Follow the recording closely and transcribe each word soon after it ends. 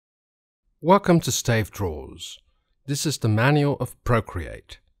Welcome to Stave Drawers. This is the manual of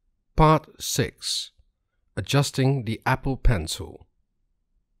Procreate. Part 6. Adjusting the Apple Pencil.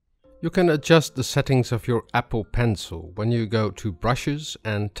 You can adjust the settings of your Apple Pencil when you go to Brushes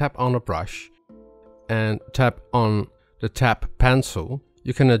and tap on a brush and tap on the tab Pencil.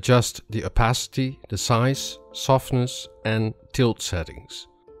 You can adjust the opacity, the size, softness and tilt settings.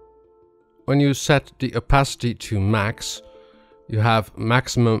 When you set the opacity to max, you have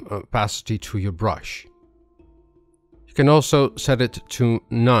maximum opacity to your brush. You can also set it to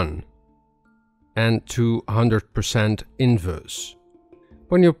none and to 100% inverse.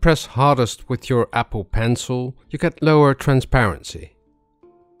 When you press hardest with your Apple Pencil, you get lower transparency.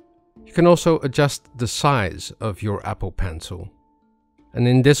 You can also adjust the size of your Apple Pencil, and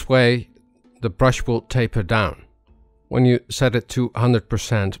in this way the brush will taper down. When you set it to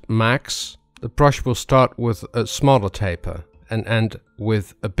 100% max, the brush will start with a smaller taper and end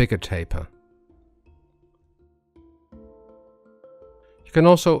with a bigger taper. You can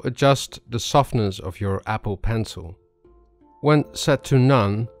also adjust the softness of your Apple Pencil. When set to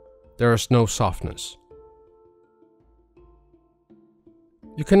none, there is no softness.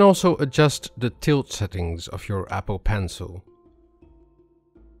 You can also adjust the tilt settings of your Apple Pencil.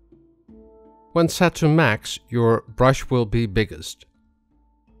 When set to max, your brush will be biggest.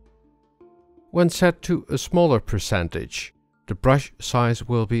 When set to a smaller percentage, the brush size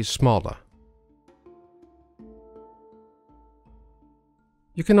will be smaller.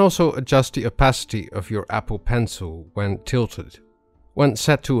 You can also adjust the opacity of your Apple Pencil when tilted. When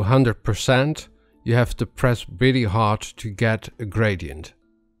set to 100%, you have to press really hard to get a gradient.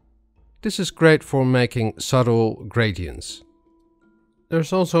 This is great for making subtle gradients.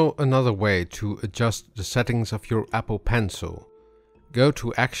 There's also another way to adjust the settings of your Apple Pencil. Go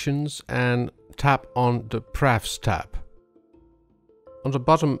to Actions and tap on the Prefs tab. On the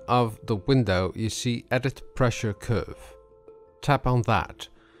bottom of the window you see Edit Pressure Curve. Tap on that,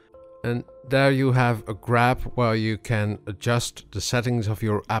 and there you have a grab where you can adjust the settings of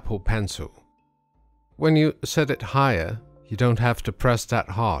your Apple Pencil. When you set it higher, you don't have to press that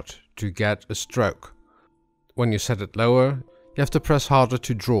hard to get a stroke. When you set it lower, you have to press harder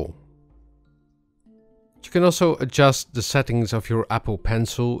to draw. You can also adjust the settings of your Apple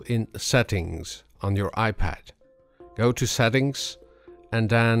Pencil in Settings on your iPad. Go to Settings and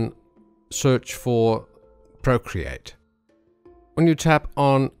then search for Procreate. When you tap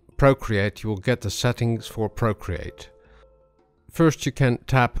on Procreate, you will get the settings for Procreate. First you can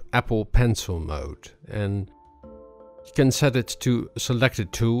tap Apple Pencil mode and you can set it to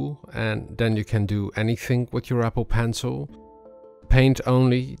Selected Tool, and then you can do anything with your Apple Pencil. Paint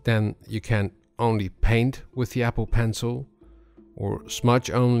only, then you can only paint with the Apple Pencil, or smudge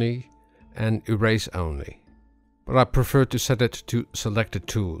only and erase only. But I prefer to set it to Selected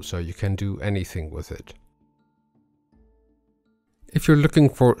Tool, so you can do anything with it. If you're looking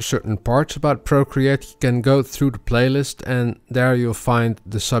for certain parts about Procreate, you can go through the playlist and there you'll find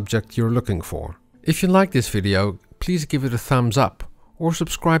the subject you're looking for. If you like this video, please give it a thumbs up or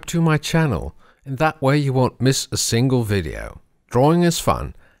subscribe to my channel. In that way you won't miss a single video. Drawing is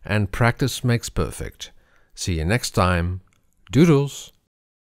fun and practice makes perfect. See you next time. Doodles!